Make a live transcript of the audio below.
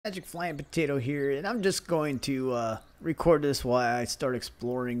Magic Flying Potato here, and I'm just going to record this while I start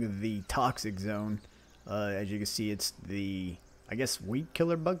exploring the toxic zone. As you can see, it's the, I guess, weed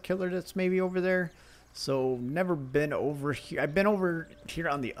killer, bug killer that's maybe over there. So, never been over here. I've been over here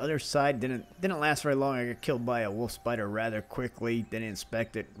on the other side. Didn't last very long. I got killed by a wolf spider rather quickly. Didn't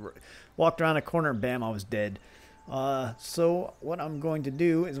inspect it. Walked around a corner, and bam, I was dead. So, what I'm going to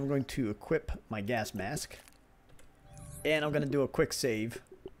do is I'm going to equip my gas mask. And I'm going to do a quick save.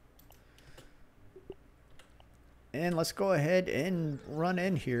 And let's go ahead and run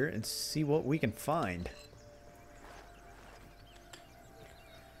in here and see what we can find.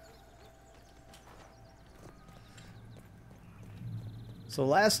 So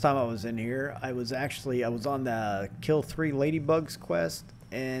last time I was in here, I was on the kill 3 ladybugs quest,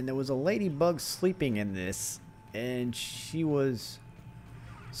 and there was a ladybug sleeping in this, and she was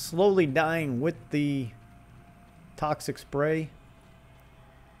slowly dying with the toxic spray.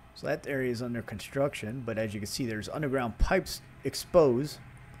 So that area is under construction, but as you can see, there's underground pipes exposed.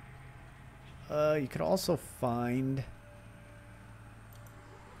 You can also find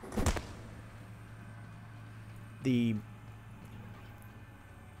the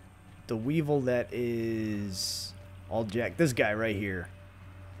weevil that is all jacked. This guy right here,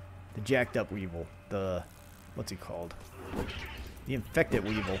 the jacked up weevil. The what's he called? The infected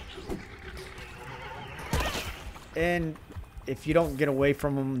weevil. And if you don't get away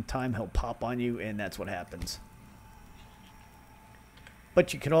from him in time, he'll pop on you, and that's what happens.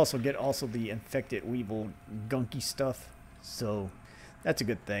 But you can also get the infected weevil gunky stuff, so that's a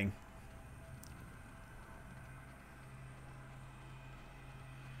good thing.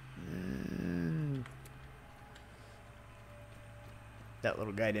 And that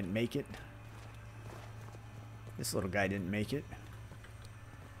little guy didn't make it. This little guy didn't make it.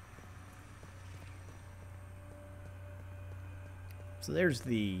 So there's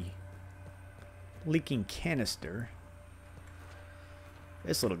the leaking canister.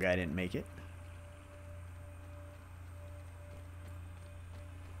 This little guy didn't make it.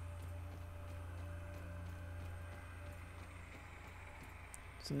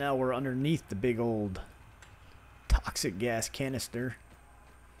 So now we're underneath the big old toxic gas canister.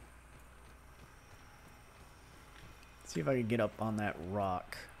 Let's see if I can get up on that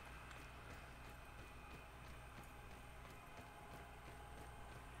rock.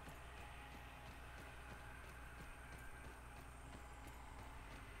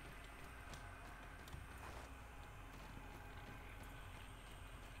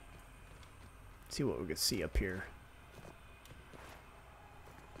 See what we can see up here.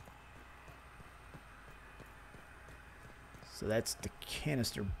 So that's the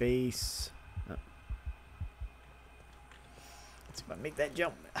canister base. Oh. Let's see if I make that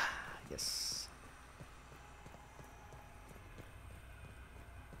jump. Yes.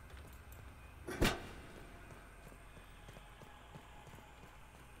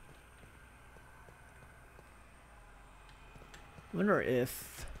 I wonder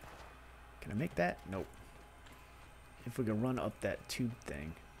if... Can I make that? Nope. If we can run up that tube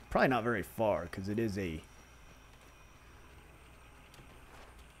thing. Probably not very far, because it is a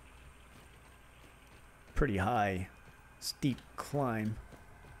pretty high, steep climb.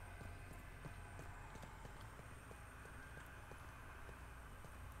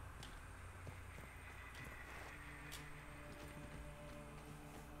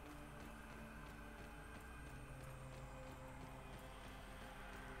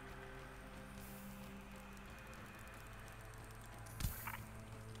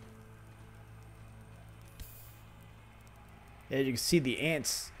 As you can see, the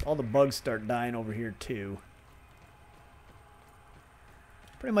ants, all the bugs start dying over here too.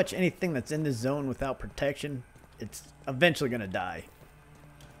 Pretty much anything that's in this zone without protection, it's eventually going to die.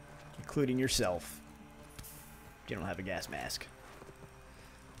 Including yourself. If you don't have a gas mask.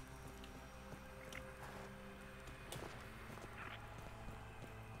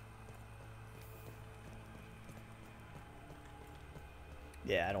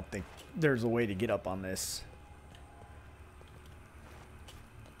 Yeah, I don't think there's a way to get up on this.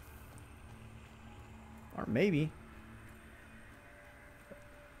 Or maybe.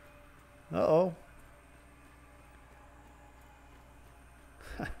 Uh-oh.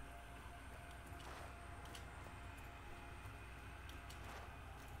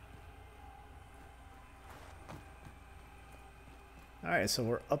 Alright, so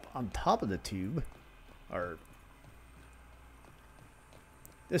we're up on top of the tube. Or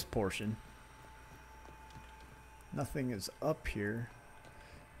this portion. Nothing is up here.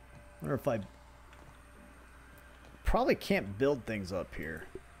 I wonder if I... Probably can't build things up here.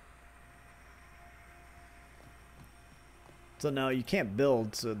 So now you can't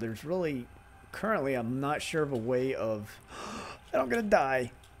build, so there's really, currently I'm not sure of a way of, and I'm gonna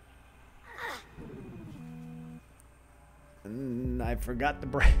die. And I forgot to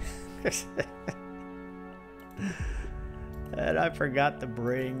bring, and I forgot to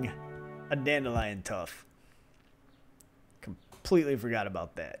bring a dandelion tuft. Completely forgot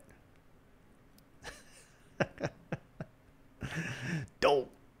about that. Don't.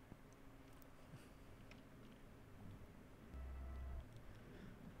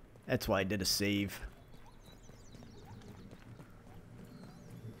 That's why I did a save.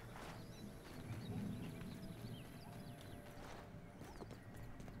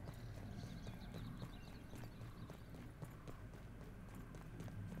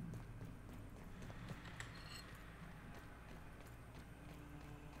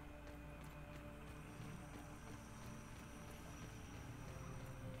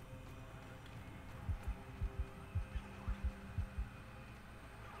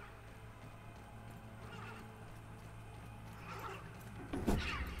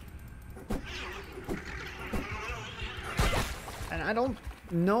 And I don't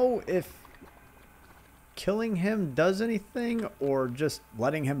know if killing him does anything or just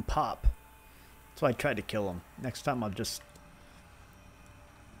letting him pop. So I tried to kill him. Next time I'll just...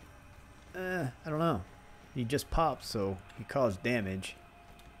 I don't know. He just popped, so he caused damage.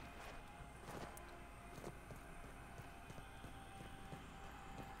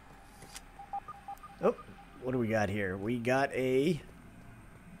 Oh, what do we got here? We got a...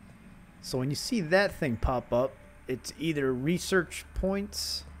 So when you see that thing pop up, it's either research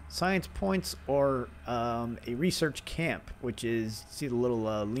points, science points, or a research camp, which is, see the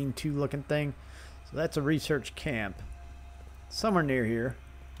little lean-to looking thing? So that's a research camp. Somewhere near here.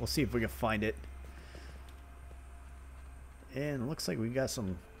 We'll see if we can find it. And it looks like we got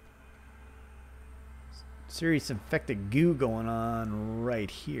some serious infected goo going on right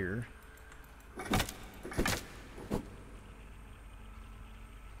here.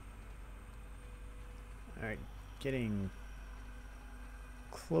 Alright, getting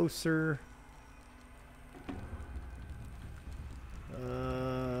closer.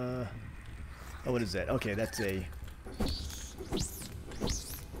 Oh, what is that? Okay, that's a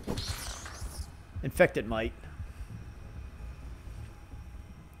infected mite.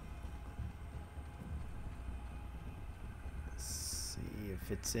 Let's see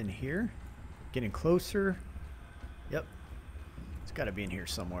if it's in here. Getting closer. Yep. It's got to be in here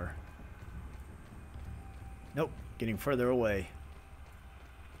somewhere. Nope. Getting further away.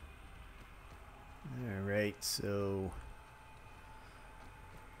 Alright, so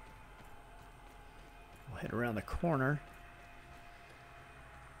we'll head around the corner.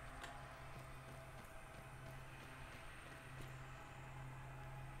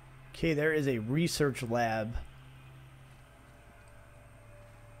 Okay, there is a research lab.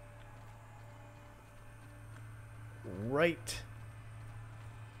 Right.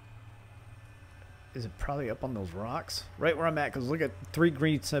 Is it probably up on those rocks? Right where I'm at, because look at 3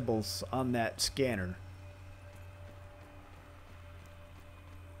 green symbols on that scanner.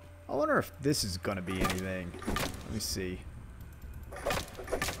 I wonder if this is going to be anything. Let me see.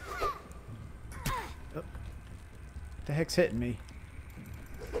 Oh. What the heck's hitting me?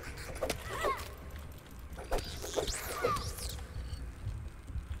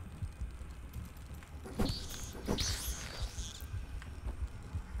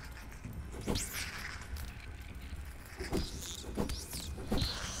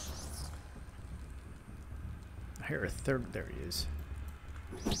 I hear a third. There he is.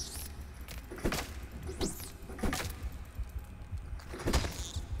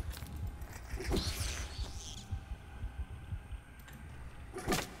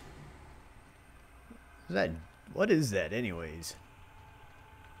 What is that anyways?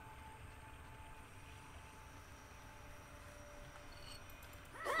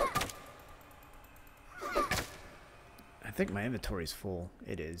 I think my inventory's full.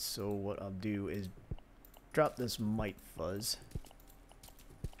 It is. So what I'll do is drop this mite fuzz.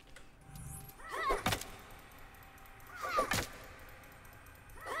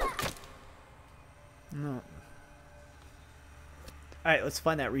 No. Alright, let's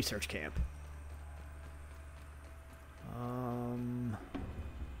find that research camp.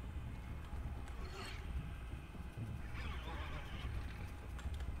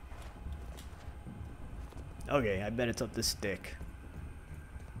 Okay, I bet it's up this stick.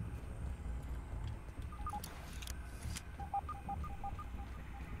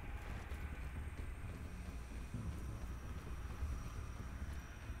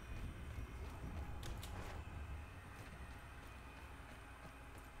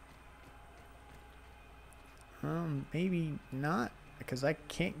 Maybe not, because I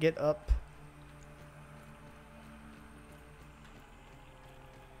can't get up.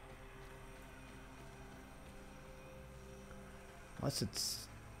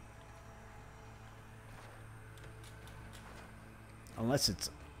 Unless it's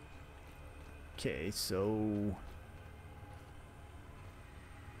okay, so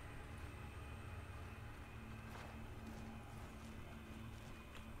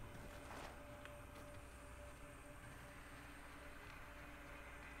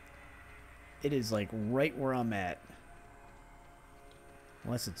it is like right where I'm at.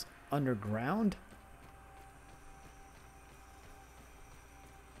 Unless it's underground.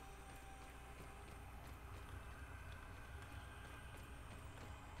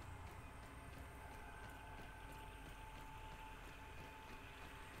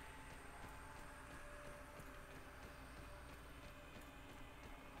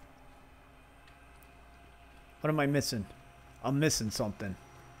 What am I missing? I'm missing something.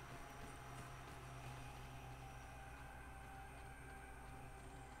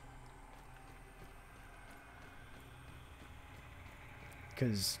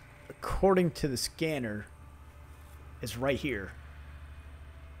 Because according to the scanner, it's right here.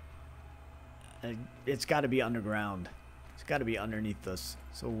 And it's got to be underground. It's got to be underneath us.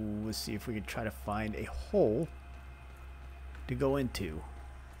 So let's see if we can try to find a hole to go into.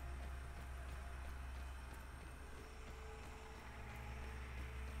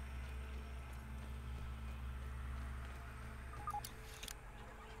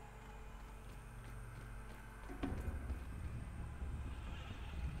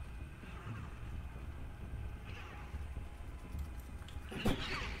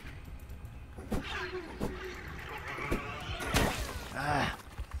 Ah,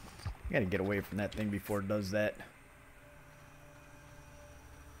 I gotta get away from that thing before it does that.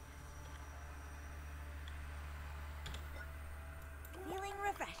 Feeling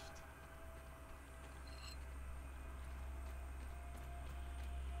refreshed.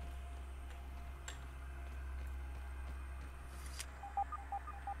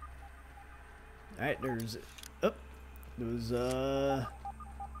 Alright, there's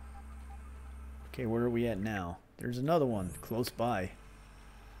okay, where are we at now? There's another one close by.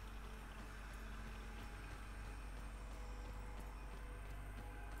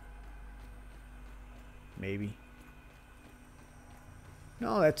 Maybe.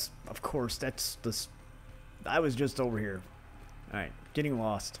 No, that's, of course, that's this. I was just over here. Alright, getting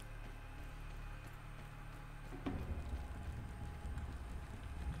lost.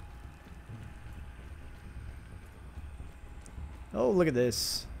 Oh, look at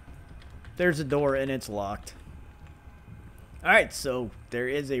this. There's a door and it's locked. Alright, so there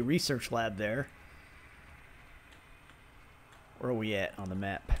is a research lab there. Where are we at on the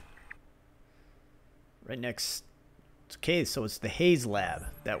map? Right next. Okay, so it's the Haze lab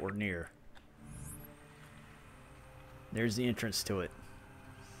that we're near. There's the entrance to it.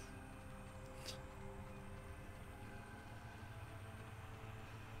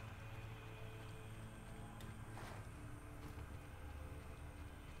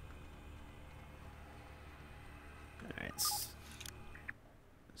 Alright.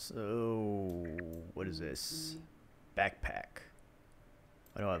 So, what is this? Backpack.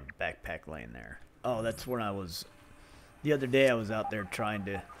 Why do I have a backpack laying there? Oh, that's when I was... The other day I was out there trying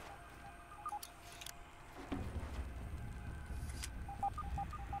to...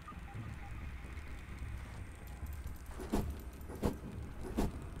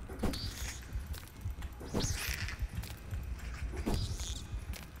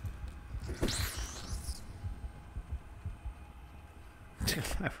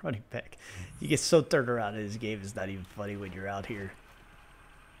 I'm running back. You get so turned around in this game, it's not even funny when you're out here.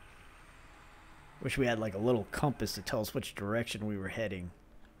 Wish we had like a little compass to tell us which direction we were heading.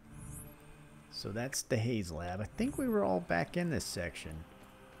 So that's the Haze lab. I think we were all back in this section.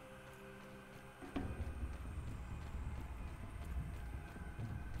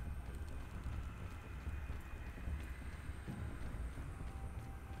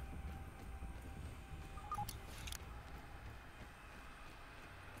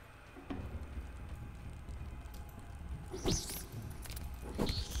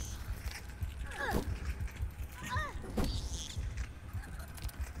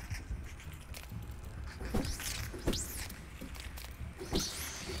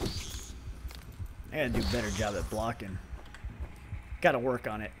 I gotta do a better job at blocking. Gotta work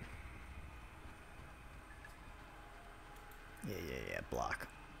on it. Yeah. Block.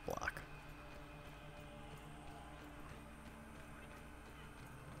 Block.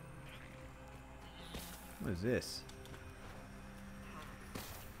 What is this?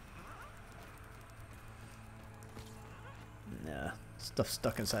 Stuff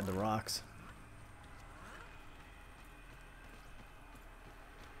stuck inside the rocks.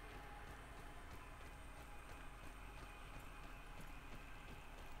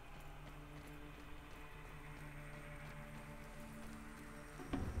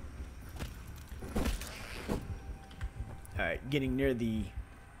 Alright, getting near the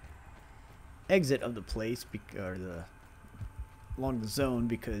exit of the place, or along the zone,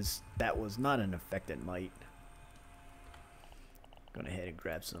 because that was not an infected mite. Going ahead and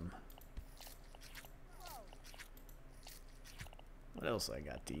grab some. What else I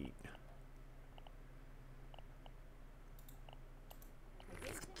got to eat?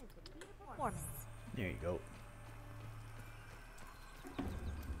 There you go.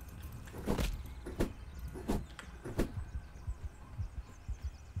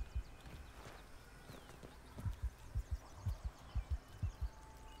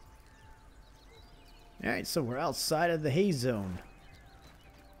 Alright, so we're outside of the Haze zone.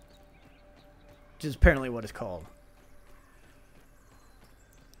 Which is apparently what it's called.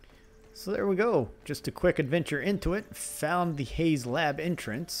 So there we go. Just a quick adventure into it. Found the Haze lab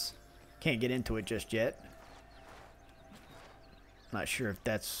entrance. Can't get into it just yet. Not sure if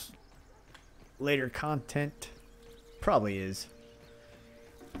that's later content. Probably is.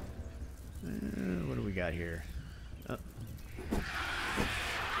 What do we got here? Oh.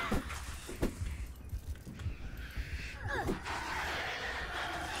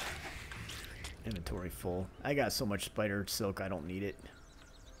 Inventory full. I got so much spider silk I don't need it.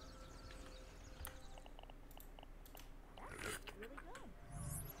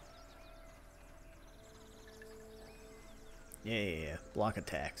 Yeah. Block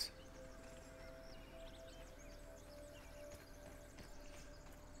attacks.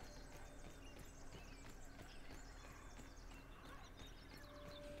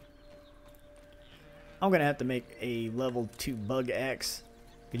 I'm gonna have to make a level 2 bug axe,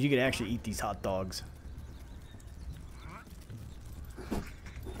 because you could actually eat these hot dogs.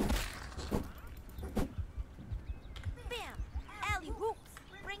 Bam! Alley whoops,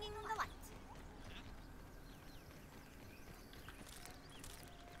 bringing the light.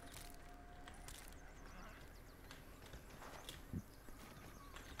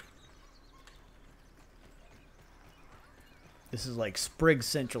 This is like Spriggs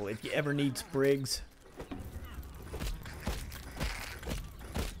Central, if you ever need Spriggs.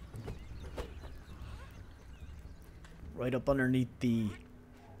 Right up underneath the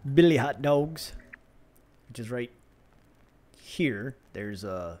Billy Hot Dogs, which is right here. There's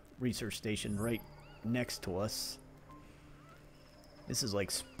a research station right next to us. This is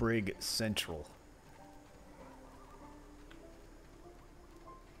like Spriggs Central.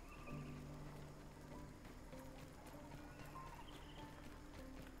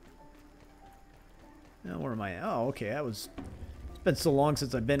 Now, where am I? Oh, okay. It's been so long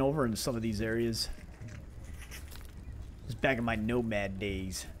since I've been over in some of these areas. It's back in my nomad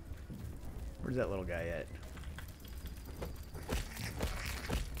days. Where's that little guy at?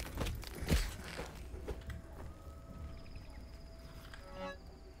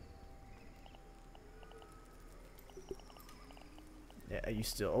 Yeah, I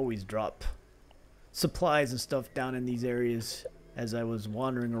used to always drop supplies and stuff down in these areas as I was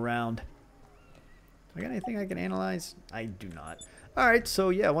wandering around. I got anything I can analyze? I do not. Alright, so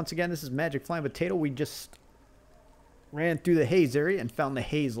yeah, once again, this is Magic Flying Potato. We just ran through the Haze area and found the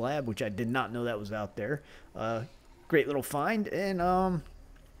Haze lab, which I did not know that was out there. Great little find, and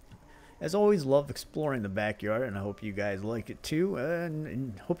as always, love exploring the backyard, and I hope you guys like it too,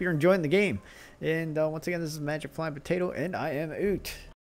 and hope you're enjoying the game. And once again, this is Magic Flying Potato, and I am out.